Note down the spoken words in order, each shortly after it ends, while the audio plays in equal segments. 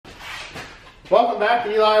Welcome back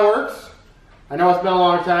to Eli Works. I know it's been a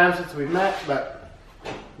long time since we've met, but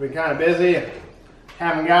we've been kind of busy and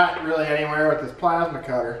haven't got really anywhere with this plasma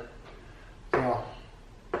cutter. So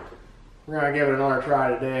we're going to give it another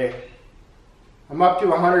try today. I'm up to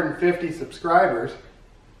 150 subscribers,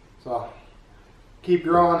 so keep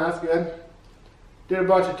growing, that's good. Did a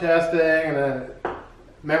bunch of testing and then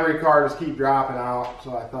memory card just keep dropping out,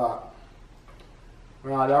 so I thought,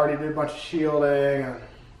 well, I already did a bunch of shielding and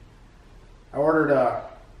I ordered a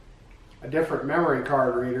different memory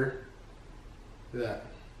card reader that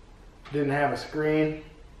didn't have a screen,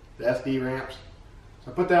 the SD ramps.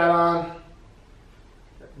 So I put that on,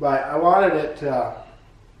 but I wanted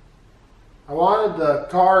the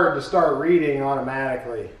card to start reading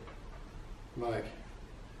automatically. Like,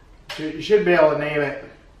 you should be able to name it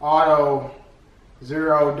auto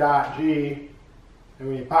 0.G, and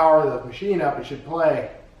when you power the machine up, it should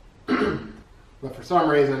play. But for some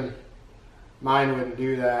reason, mine wouldn't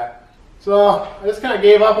do that. So I just kind of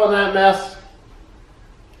gave up on that mess.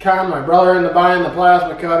 Conned my brother into buying the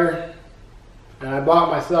plasma cutter, and I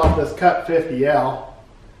bought myself this Cut50L.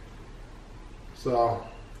 So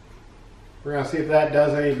we're gonna see if that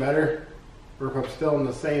does any better, or if I'm still in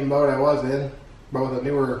the same boat I was in, but with a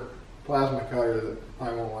newer plasma cutter that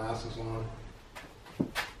probably won't last as long.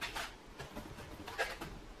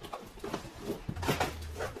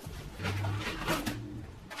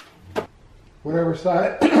 Whatever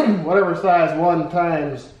size 1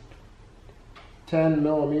 times 10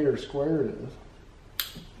 millimeters squared is.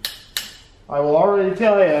 I will already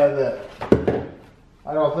tell you that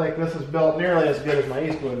I don't think this is built nearly as good as my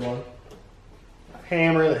Eastwood one. A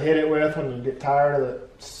hammer to hit it with when you get tired of it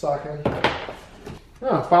sucking.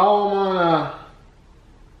 Oh, follow them on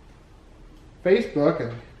Facebook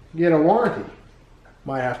and get a warranty.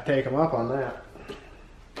 Might have to take them up on that.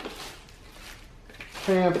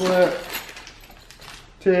 Pamphlet.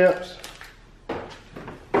 Tips.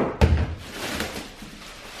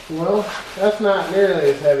 Well, that's not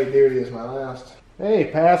nearly as heavy duty as my last.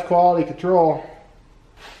 Hey, pass quality control.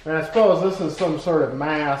 And I suppose this is some sort of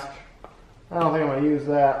mask. I don't think I'm going to use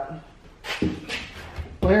that.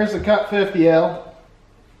 Well, here's the Cut50L.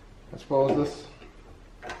 I suppose this.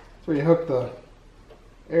 That's where you hook the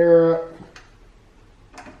air up,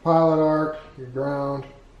 pilot arc, your ground,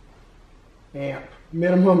 amp,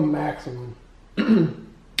 minimum, maximum.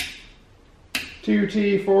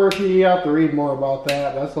 2T, 4T, you have to read more about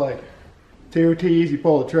that. That's like 2 T's, you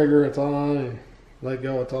pull the trigger, it's on, and let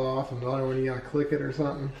go, it's off, and the other one you gotta click it or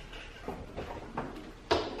something.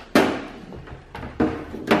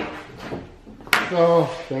 So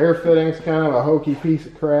the air fitting's kind of a hokey piece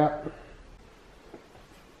of crap.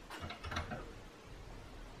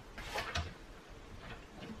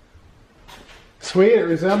 Sweet, it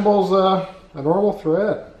resembles a normal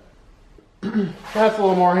thread. That's a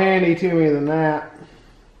little more handy to me than that.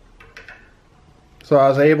 So I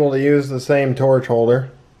was able to use the same torch holder.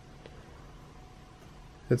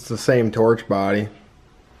 It's the same torch body.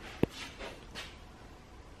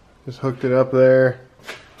 Just hooked it up there.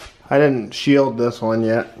 I didn't shield this one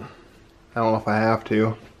yet. I don't know if I have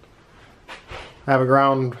to. I have a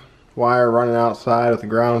ground wire running outside with a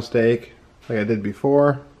ground stake like I did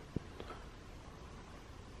before.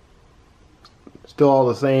 Still all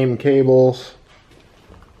the same cables.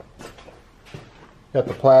 Got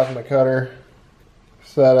the plasma cutter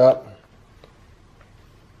set up.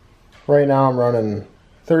 Right now I'm running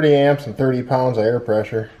 30 amps and 30 pounds of air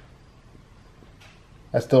pressure.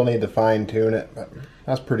 I still need to fine tune it, but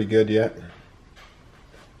that's pretty good yet.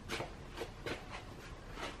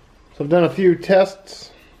 So I've done a few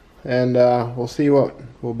tests and we'll see what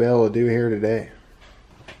we'll be able to do here today.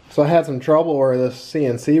 So I had some trouble where this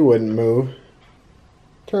CNC wouldn't move.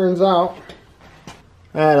 Turns out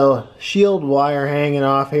I had a shield wire hanging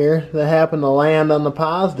off here that happened to land on the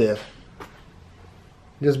positive.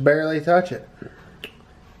 Just barely touch it.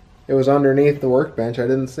 It was underneath the workbench, I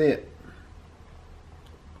didn't see it.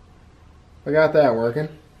 I got that working.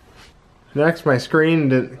 Next, my screen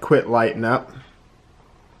didn't quit lighting up.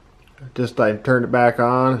 I turned it back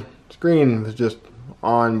on. Screen was just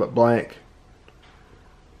on but blank.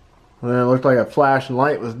 And then it looked like a flashing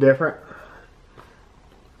light was different.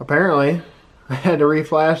 Apparently, I had to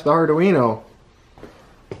reflash the Arduino.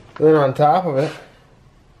 Then on top of it,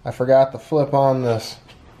 I forgot to flip on this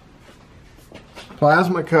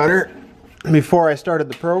plasma cutter before I started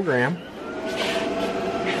the program.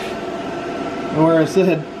 And where I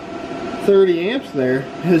said 30 amps there,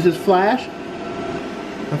 it was just flash.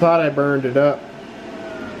 I thought I burned it up.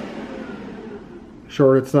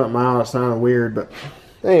 Shorted something out, it sounded weird, but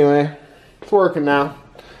anyway, it's working now.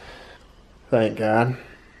 Thank God.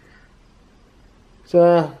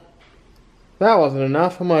 So that wasn't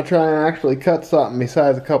enough. I'm going to try and actually cut something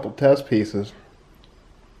besides a couple test pieces.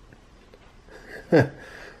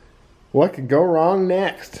 What could go wrong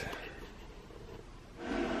next?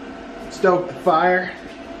 Stoke the fire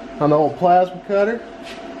on the old plasma cutter.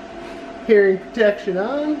 Hearing protection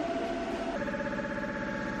on.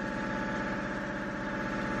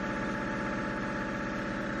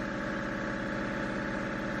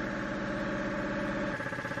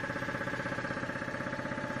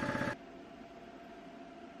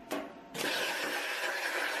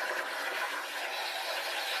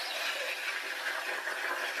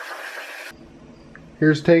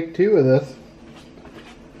 Here's take 2 of this.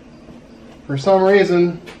 For some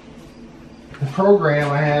reason, the program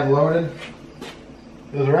I had loaded,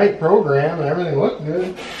 it was the right program and everything looked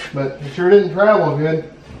good, but it sure didn't travel good.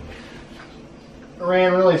 It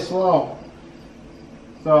ran really slow.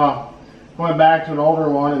 So I went back to an older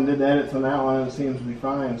one and did edits on that one, and it seems to be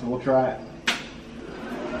fine, so we'll try it.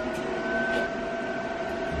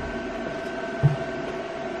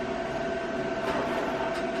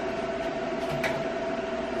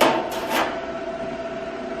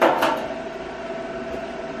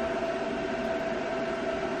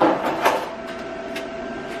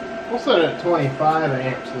 We'll set it at 25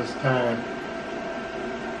 amps this time.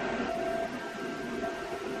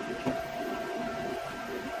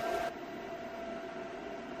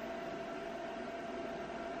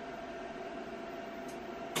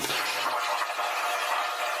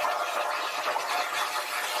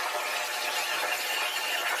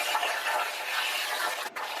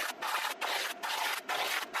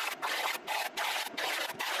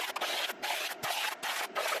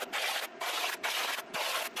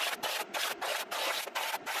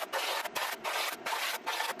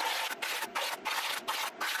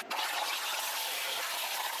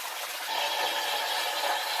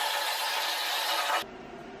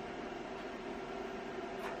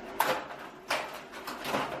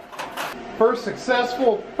 First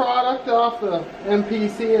successful product off the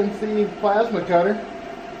MPCNC Plasma cutter.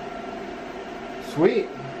 Sweet.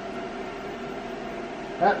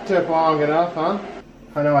 That took long enough, huh?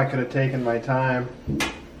 I know I could have taken my time.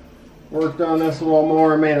 Worked on this a little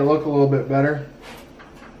more, made it look a little bit better.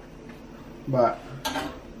 But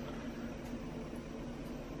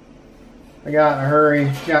I got in a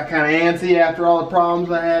hurry. Got kind of antsy after all the problems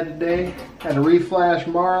I had today. Had to reflash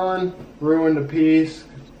Marlin, ruined a piece.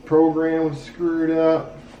 Program was screwed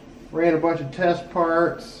up, ran a bunch of test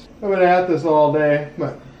parts. I've been at this all day,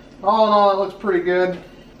 but all in all it looks pretty good.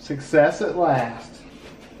 Success at last.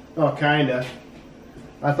 Oh, kinda.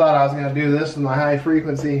 I thought I was gonna do this in my high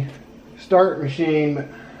frequency start machine, but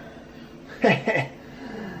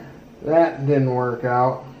that didn't work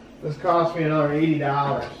out. This cost me another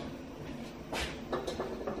 $80.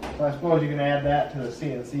 So I suppose you can add that to the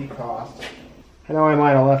CNC cost. I know I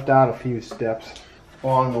might have left out a few steps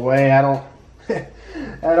along the way. I don't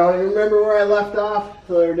even remember where I left off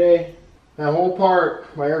the other day. That whole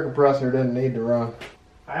part, my air compressor didn't need to run.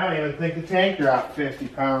 I don't even think the tank dropped 50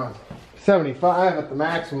 pounds. 75 at the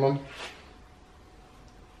maximum.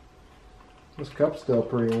 This cup's still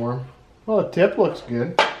pretty warm. Well, the tip looks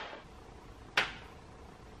good.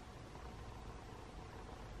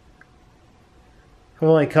 I've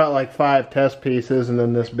only cut like 5 test pieces and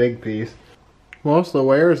then this big piece. Most of the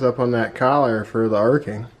wear's up on that collar for the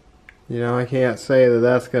arcing. You know, I can't say that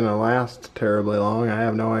that's going to last terribly long. I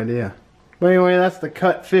have no idea. But anyway, that's the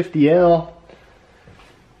Cut50L.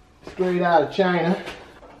 Straight out of China.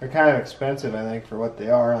 They're kind of expensive, I think, for what they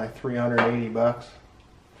are. Like 380 bucks.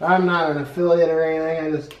 I'm not an affiliate or anything.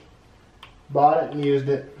 I just bought it and used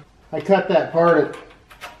it. I cut that part at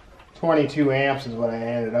 22 amps is what I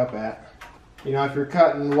ended up at. You know, if you're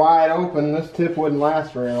cutting wide open, this tip wouldn't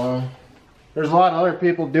last very long. There's a lot of other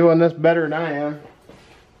people doing this better than I am.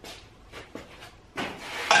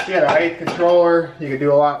 If you had a height controller, you could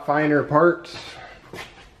do a lot finer parts.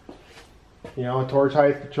 You know, a torch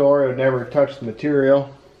height controller would never touch the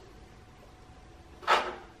material.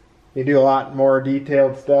 You do a lot more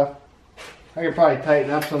detailed stuff. I could probably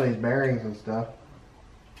tighten up some of these bearings and stuff.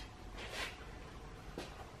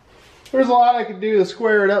 There's a lot I could do to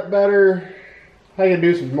square it up better. I could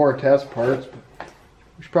do some more test parts.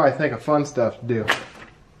 We should probably think of fun stuff to do.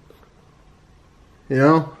 You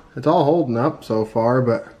know, it's all holding up so far,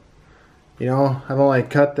 but you know, I've only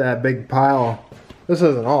cut that big pile. This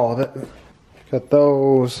isn't all of it. Cut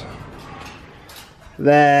those,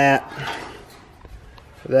 that,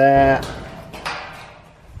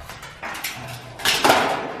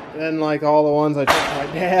 then like all the ones I took to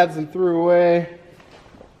my dad's and threw away.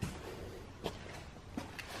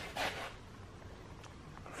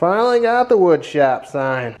 Finally got the wood shop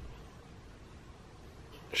sign.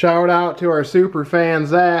 Shout out to our super fan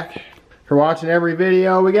Zach for watching every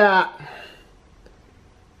video we got.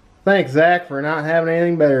 Thanks Zach for not having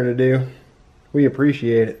anything better to do. We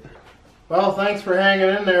appreciate it. Well, thanks for hanging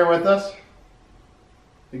in there with us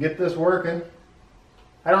to get this working.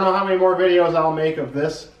 I don't know how many more videos I'll make of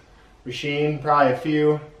this machine, probably a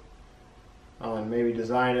few, and maybe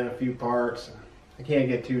designing a few parts. I can't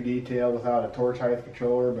get too detailed without a torch height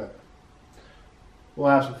controller, but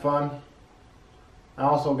we'll have some fun. I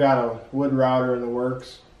also got a wood router in the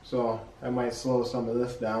works, so I might slow some of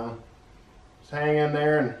this down. Just hang in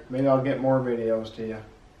there and maybe I'll get more videos to you.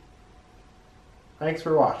 Thanks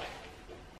for watching.